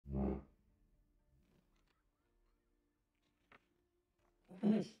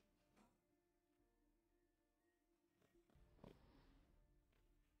Hello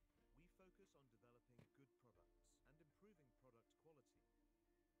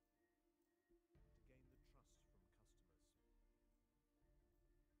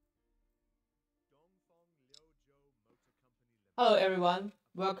everyone,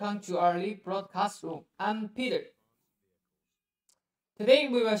 welcome to our live broadcast room. I'm Peter. Today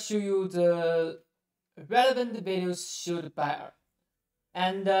we will show you the relevant videos showed by us.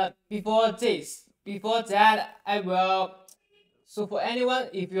 And before that, I will. So for anyone,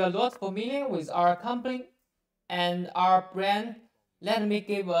 if you are not familiar with our company and our brand, let me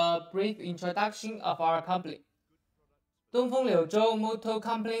give a brief introduction of our company. Dongfeng Liuzhou Motor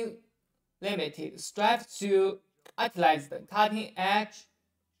Co Limited strives to utilize the cutting edge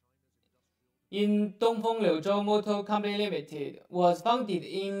in Dongfeng Liuzhou Motor Co Limited was founded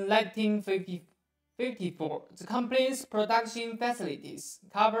in 1954. The company's production facilities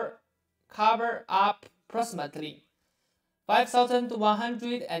cover up approximately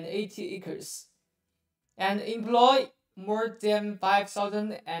 5,180 acres and employ more than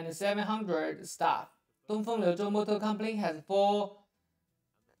 5,700 staff. Dongfeng Liuzhou Motor Company has 4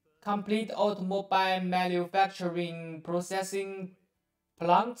 complete automobile manufacturing processing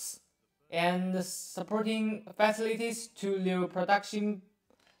plants and supporting facilities to new production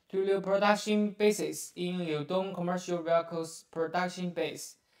bases in Liudong commercial vehicles production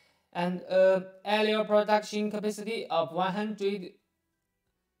base and annual production capacity of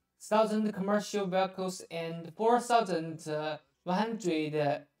 100,000 commercial vehicles and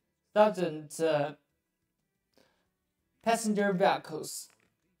 4,100,000 passenger vehicles.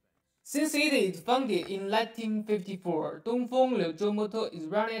 Since it is founded in 1954, Dongfeng Liuzhou Motor is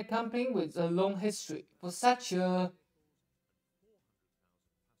running a company with a long history. For such a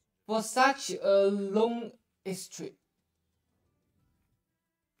long history,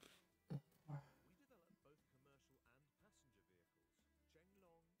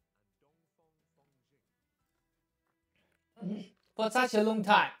 for such a long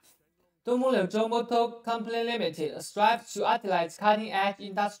time, Dongfeng Liuzhou Motor Company Limited strives to utilize cutting-edge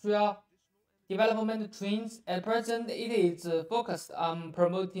industrial development trends. At present, it is focused on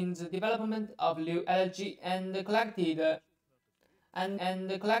promoting the development of new energy and collected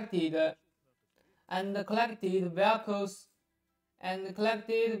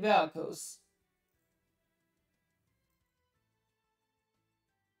vehicles.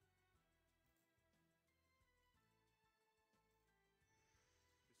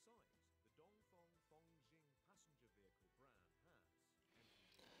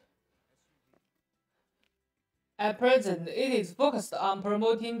 At present, it is focused on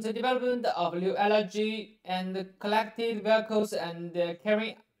promoting the development of new energy and collected vehicles and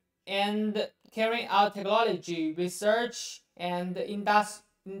carrying out technology research and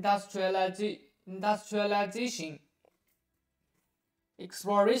industrialization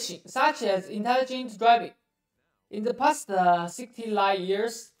exploration, such as intelligent driving. In the past 69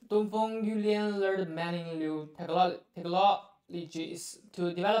 years, Dongfeng Yulian learned many new technologies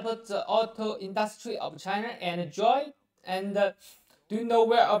to develop the auto industry of China and Joy. And do you know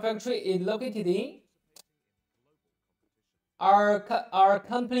where our factory is located in? Our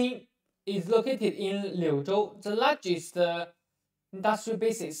company is located in Liuzhou, the largest industrial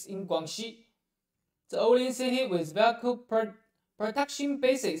bases in Guangxi, the only city with vehicle production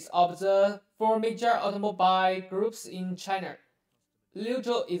bases of the 4 major automobile groups in China.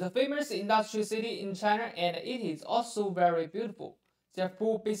 Liuzhou is a famous industrial city in China and it is also very beautiful. There are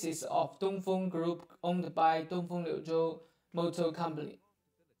 4 bases of Dongfeng Group owned by Dongfeng Liuzhou Motor Company.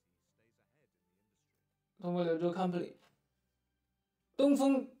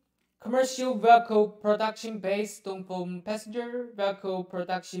 Dongfeng Commercial Vehicle Production Base, Dongfeng Passenger Vehicle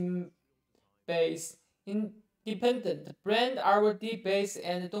Production Base, Independent Brand R&D Base,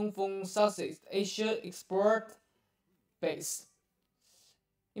 and Dongfeng Southeast Asia Export Base.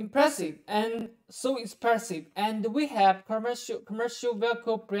 Impressive and so expressive. And we have commercial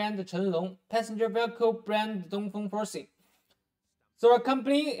vehicle brand Chenlong, passenger vehicle brand Dongfeng Forthing. So our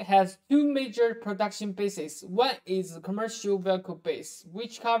company has 2 major production bases. One is the commercial vehicle base,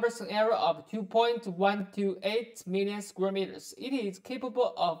 which covers an area of 2.128 million square meters. It is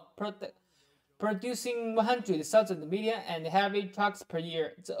capable of producing 100,000 medium and heavy trucks per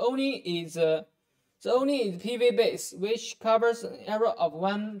year. The only is PV base, which covers an area of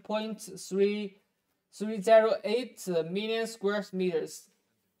 1.308 million square meters.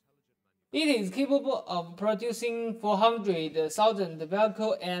 It is capable of producing 400,000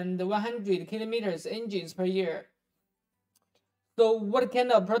 vehicle and 100 kilometers engines per year. So what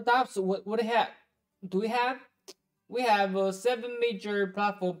kind of products do we have? we have 7 major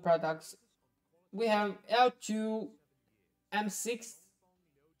platform products. We have L2, M6,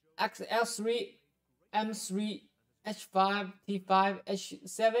 XL3, M3, H5, T5,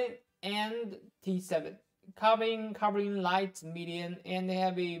 H7, and T7, covering light, medium, and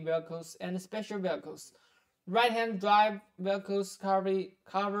heavy vehicles and special vehicles. Right-hand drive vehicles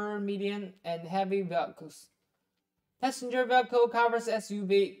cover medium and heavy vehicles. Passenger vehicle covers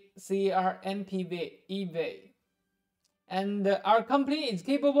SUV, CR, MPV, EV. And our company is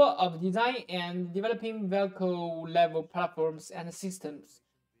capable of designing and developing vehicle-level platforms and systems.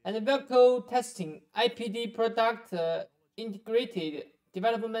 And vehicle testing, IPD product integrated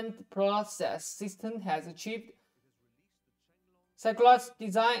development process system has achieved cyclist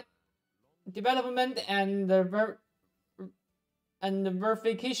design, development, and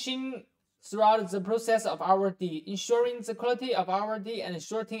verification throughout the process of R&D, ensuring the quality of R&D and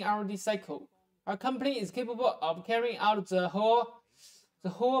shortening R&D cycle. Our company is capable of carrying out the whole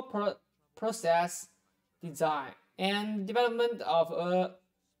process, design, and development of a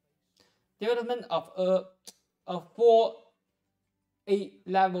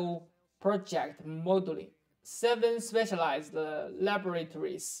 4A-level project modeling, 7 specialized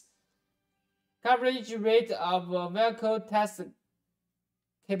laboratories, coverage rate of vehicle test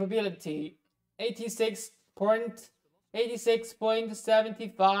capability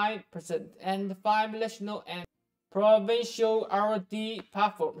 86.75%, and 5 national and provincial R&D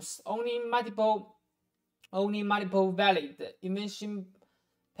platforms, only multiple valid invention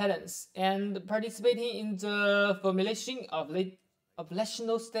patents, and participating in the formulation of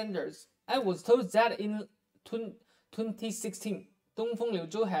national standards. I was told that in 2016, Dongfeng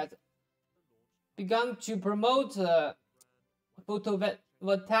Liuzhou had begun to promote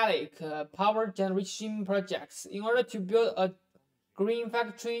photovoltaic power generation projects in order to build a green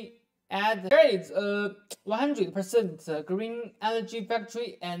factory. And there is a 100% green energy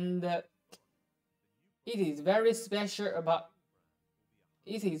factory, and it is very special.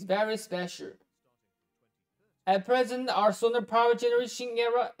 At present, our solar power generation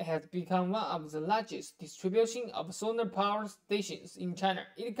area has become one of the largest distribution of solar power stations in China.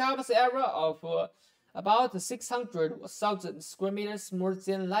 It covers an area of about 600,000 square meters. More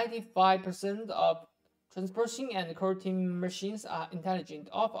than 95% of transportation and coating machines are intelligent.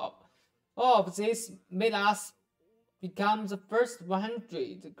 All of this made us become the first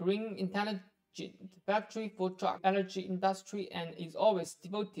 100 green intelligent factory for truck energy industry, and is always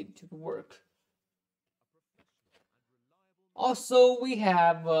devoted to the work. Also, we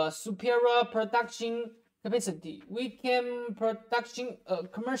have superior production capacity. We can production a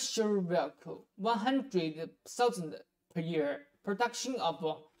commercial vehicle 100,000 per year, production of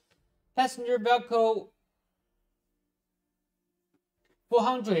passenger vehicle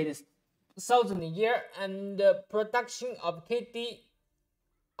 400,000 a year, and production of KD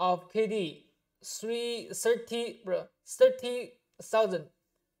 30,000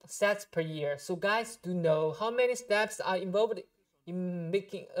 sets per year. So guys, do know how many steps are involved in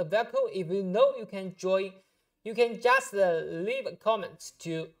making a vehicle? If you know, you can join. You can just leave a comment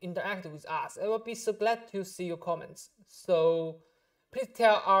to interact with us. I will be so glad to see your comments. So please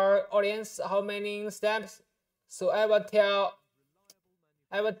tell our audience how many steps. So I will tell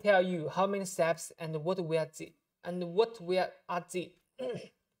you how many steps and what we are the.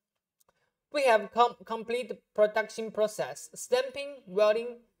 We have complete production process: stamping,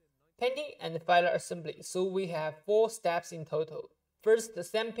 welding, painting, and final assembly. So we have 4 steps in total. First, the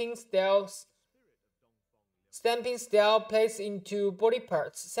stamping style placed into body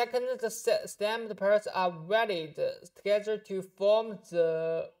parts. Second, the stamped parts are welded together to form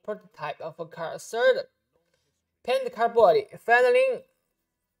the prototype of a car. Third, paint the car body. Finally,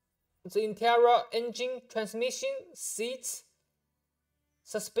 the interior, engine, transmission, seats,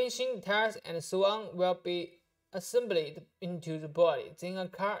 suspension, tires, and so on will be assembled into the body. Then a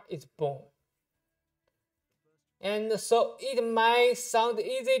car is born. And so it might sound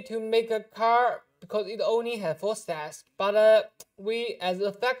easy to make a car because it only has 4 steps, but we as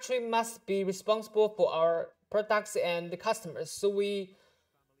a factory must be responsible for our products and the customers. So we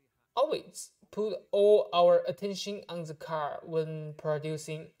always put all our attention on the car when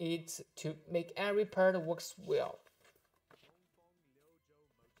producing it to make every part works well.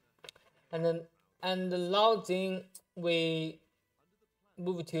 And now then we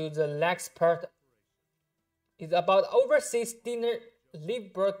move to the next part. It's about overseas dinner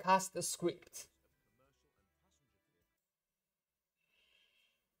live broadcast script.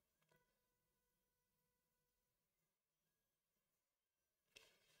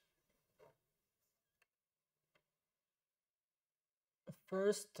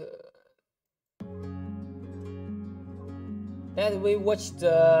 First, that we watch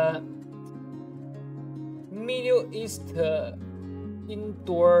the Middle East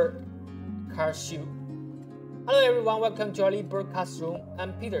indoor car show. Hello everyone, welcome to our broadcast room.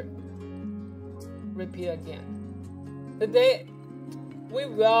 I'm Peter. Repeat again. Today we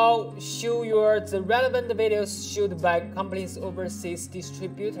will show you the relevant videos showed by companies overseas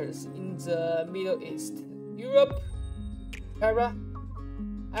distributors in the Middle East, Europe, Para,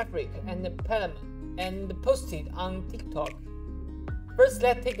 Africa, and Panama, and posted on TikTok. First,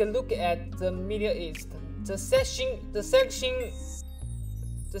 let's take a look at the Middle East. The section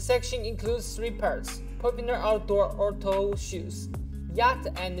includes three parts: popular outdoor auto shoes, yacht,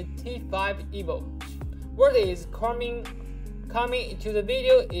 and T5 Evo. What is coming into the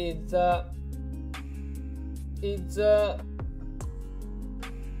video is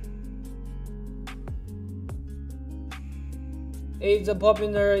a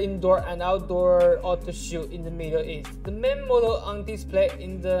popular indoor and outdoor auto shoe in the Middle East. The main model on display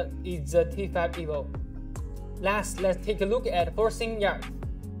is the T5 Evo. Last, let's take a look at Forthing Yard.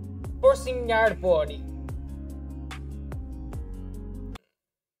 Forthing Yard body.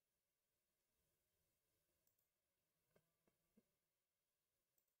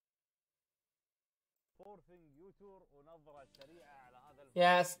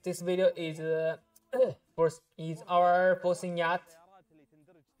 Yes, this video is our Forthing Yacht.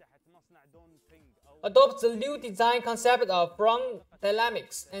 Adopts the new design concept of front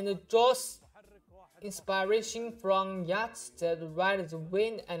dynamics and draws inspiration from yachts that ride the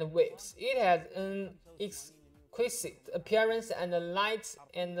wind and waves. It has an exquisite appearance and a light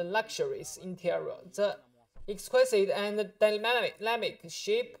and luxurious interior. The exquisite and dynamic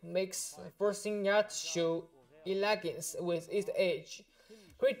shape makes Forthing Yacht show elegance with its age,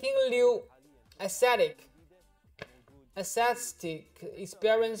 creating new aesthetic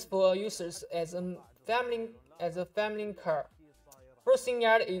experience for users as a family car. Forthing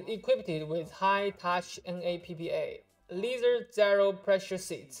Yacht is equipped with high-touch NAPPA leather zero-pressure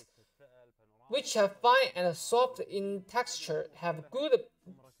seats, which are fine and soft in texture, have good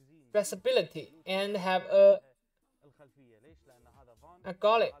flexibility, and have a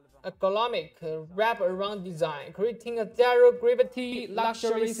ergonomic wrap-around design, creating a zero-gravity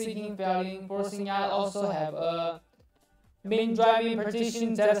luxury seating feeling. Forthing Yacht also have a main driving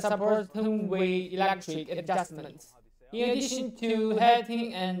partition that supports two-way electric adjustment. In addition to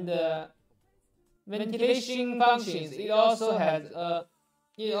heating and ventilation functions, it also has a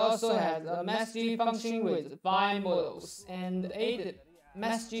massage function with 5 models and 8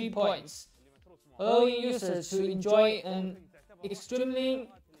 massage points, allowing users to enjoy an extremely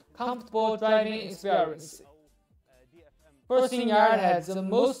comfortable driving experience. Forthing Yacht has the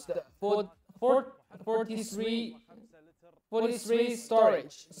most 43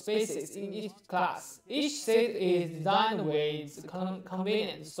 storage spaces in each class. Each seat is designed with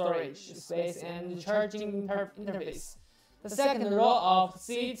convenient storage space and charging interface. The second row of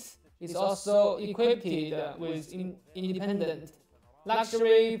seats is also equipped with independent,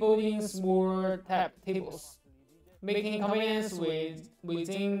 luxury folding small tables, making convenience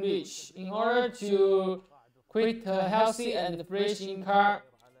within reach. In order to create a healthy and fresh in-car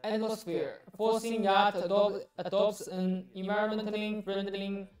atmosphere, Forthing Yacht adopts an environmentally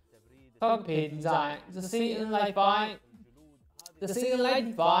friendly cockpit design. The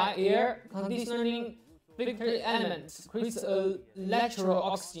CN-Lightify air conditioning filter element creates a natural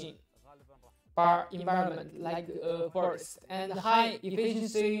oxygen bar environment like a forest, and high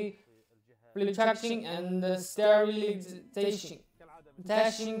efficiency filtration and sterilization.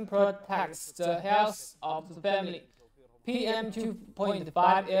 Dashing protects the health of the family. PM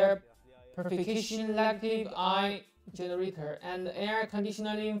 2.5 air purification electric eye generator and air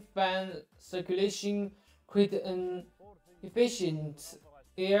conditioning fan circulation create an efficient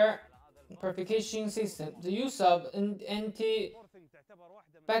air purification system. The use of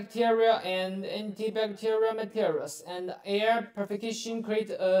antibacterial and antibacterial materials and air purification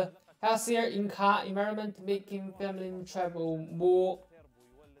create a healthier in-car environment, making family travel more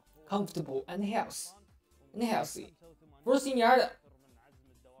comfortable and healthy. Forthing Yacht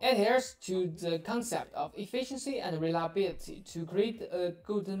adheres to the concept of efficiency and reliability to create a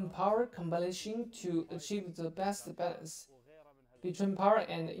golden power combination to achieve the best balance between power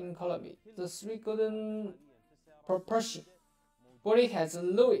and economy. The three golden proportion body has the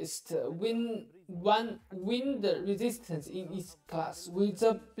lowest wind resistance in its class. With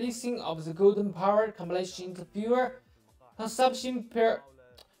the blessing of the golden power combination, the fuel consumption per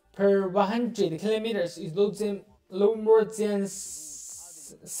 100 kilometers is low more than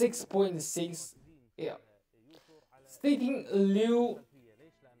 6.6 L, stating a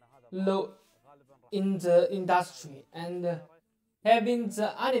low in the industry, and having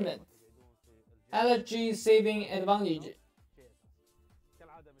the ultimate energy-saving advantage.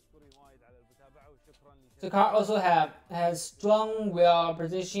 The car also has strong wheel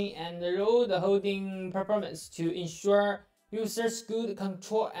precision and road holding performance to ensure users' good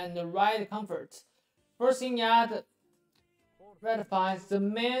control and ride comfort. Forthing yard ratifies the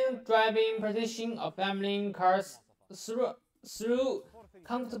main driving precision of family cars through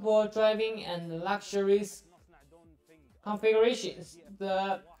comfortable driving and luxurious configurations.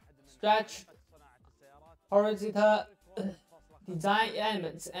 The stretch horizontal design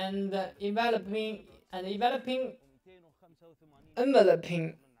elements and enveloping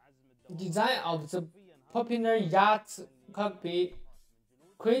design of the popular yacht cockpit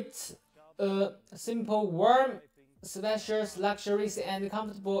creates a simple, warm, spacious, luxurious, and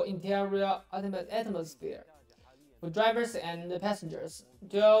comfortable interior atmosphere for drivers and passengers.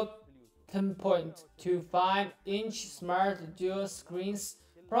 Dual 10.25-inch smart dual screens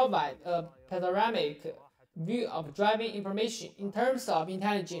provide a panoramic view of driving information. In terms of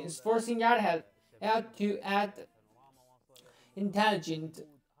intelligence, Forthing yard had to add intelligent.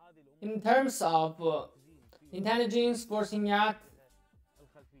 In terms of intelligence, Forthing yard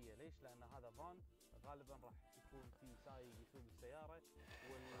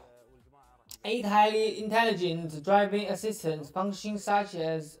eight highly intelligent driving assistance functions such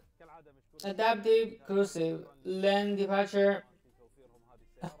as adaptive cruise, lane departure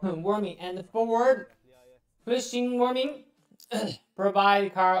warning, and forward flashing warning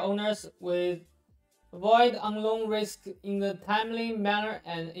provide car owners with avoid unknown risk in a timely manner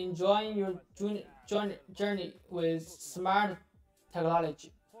and enjoying your journey with smart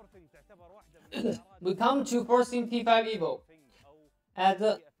technology. We come to Forthing T5 Evo.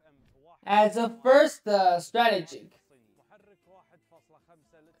 As the first strategic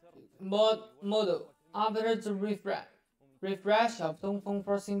model after the refresh of Dongfeng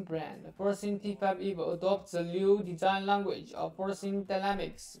Forthing brand, Forthing T5 Evo adopts the new design language of Forthing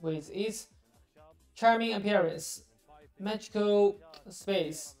Dynamics with its charming appearance, magical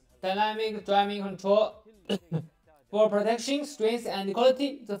space, dynamic driving control. For protection, strength, and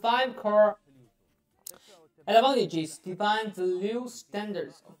quality, the 5 core advantages define the new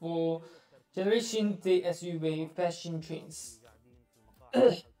standards for Generation Z SUV fashion trends.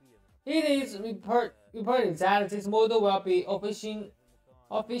 It is reported that this model will be officially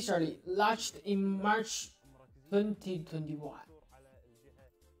launched in March 2021.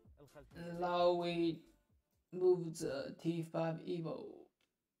 Now we move the T5 Evo.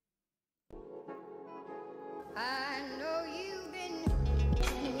 I know you've been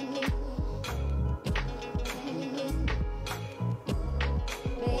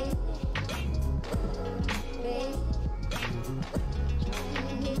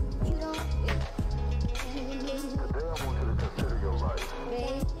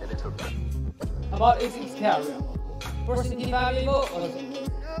about its exterior. Forthing T5 Evo was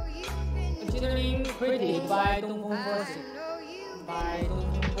originally created by Dongfeng Forthing.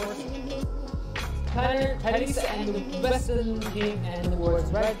 Chinese and Western team and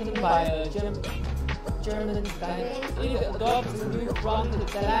was written by a German designer. It adopts the new front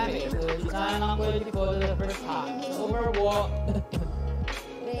dynamic design language for the first time.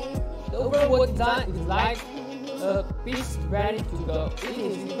 The overall design is like a beast ready to go. It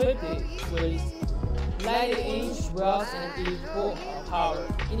is equipped with 90-inch wheels and is full of power.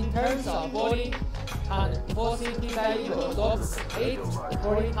 In terms of body, Forthing T5 Evo adopts 8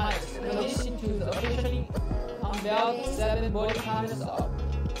 body types in addition to the officially unveiled 7 body colors of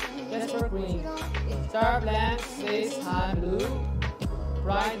jasper green, star black, space time blue,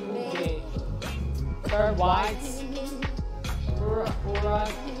 bright blue gray, star whites, Fura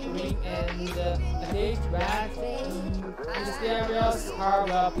green, and agate red. The stereos car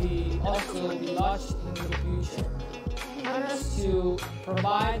will also be launched in the future. To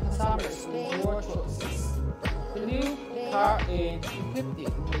provide customers with more choices. The new car is equipped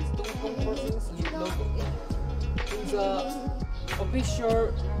with Dongfeng Forthing's new logo. In the official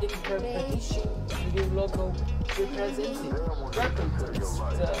interpretation, the new logo represents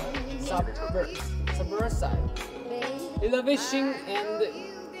the subversive, innovation, and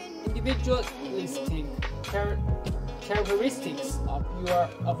individualistic characteristics of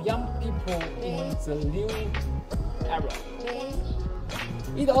young people in the new era.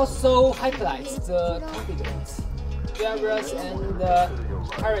 It also highlights the confidence, various and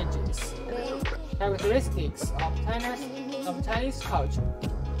courageous characteristics of Chinese culture.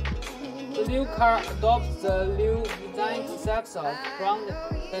 The new car adopts the new design concepts of front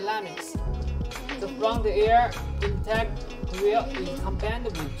dynamics. The front air intake grill is combined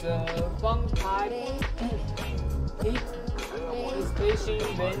with the front type heat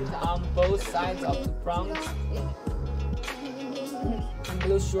ventilation vent on both sides of the front,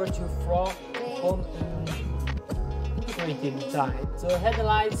 enclosure to form an integrated design. The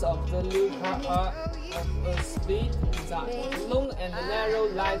headlights of the new car are of a split design. Long and narrow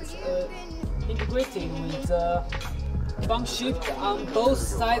lights are integrated with the front shift on both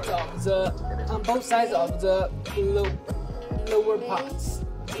sides of the lower parts.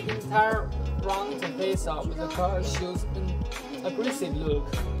 The entire front face of the car shows an aggressive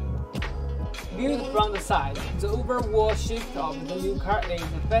look. Viewed from the side, the overall shape of the new car is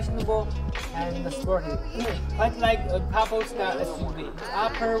fashionable and sporty, quite like a couple-style SUV. The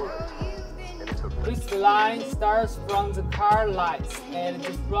upper waistline starts from the car lights at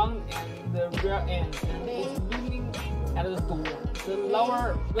the front and the rear end and is looming at the door. The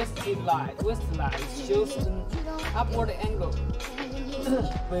lower waistline shows an upward angle,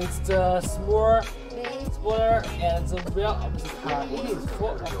 with the spoiler at the rear of the car. It is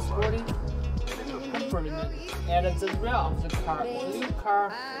full of sporty component at the rear of the car.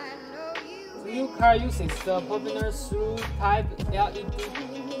 The new car uses the popular through-type LED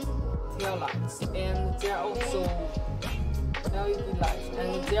tail lights, and there are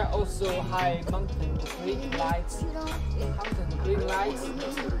also high mountain brake lights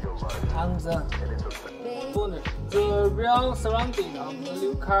on the bonnet. The rear surrounding of the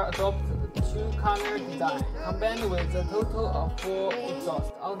new car adopts two-corner design, combined with a total of 4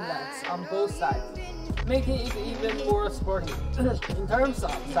 exhaust outlets on both sides, making it even more sporty. In terms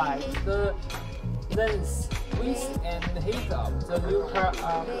of size, the length, width, and height of the new car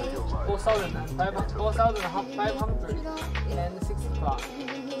are 4,565,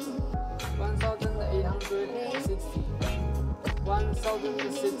 1,860,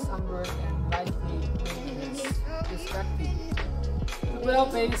 1,690 millimeters, respectively. The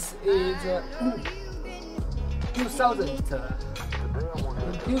wheelbase is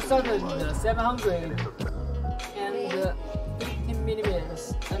 2,750 millimeters,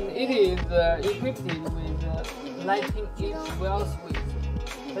 and it is equipped with lighting edge wheels with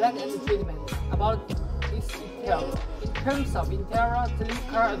black and treatment. About its interior. In terms of interior, the new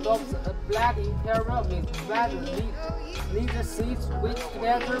car adopts a black interior with red leather seats, which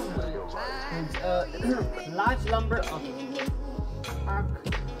together with a large number of arc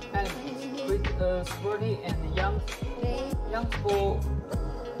elements, create a sporty and young-sport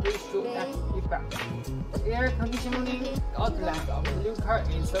ratio effect. The air conditioning outlet of the new car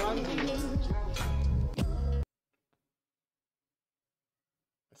is surrounded.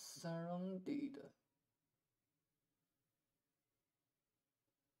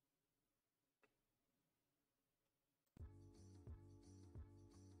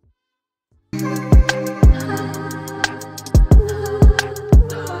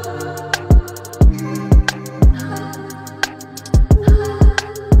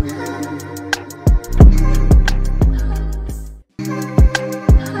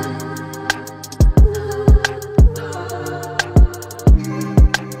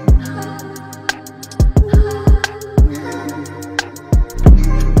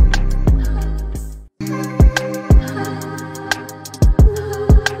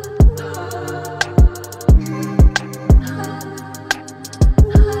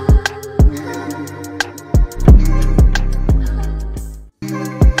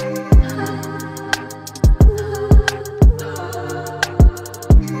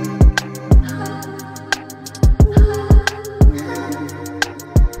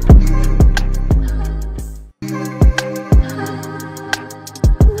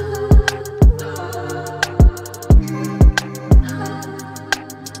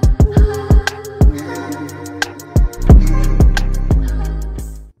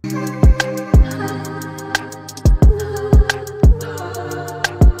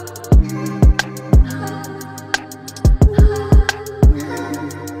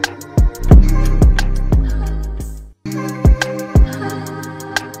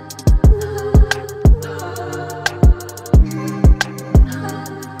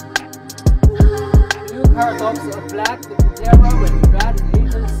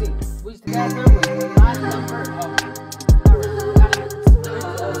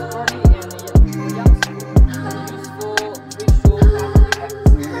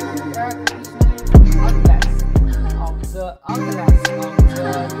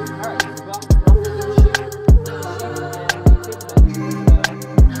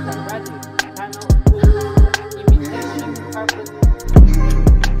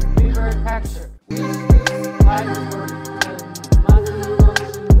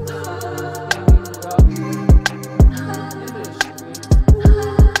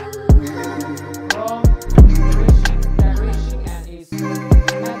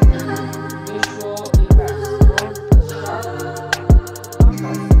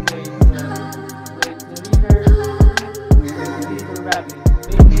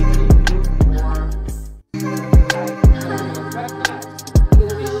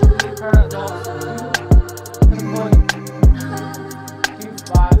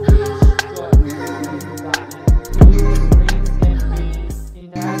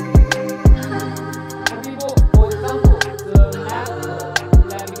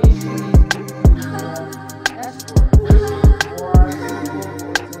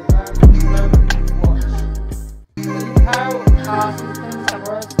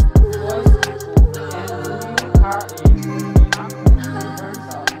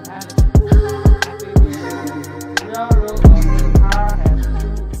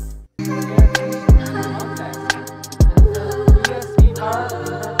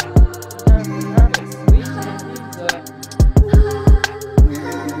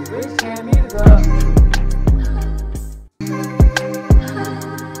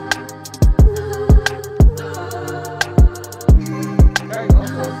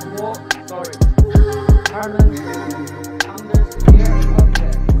 environment under severe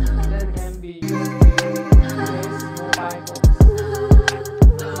objects that can be used to replace mobile phones.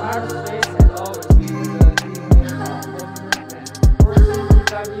 Smart space has always been the nickname of government and forcing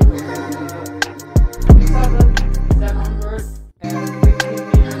 25 years ago. 2007 first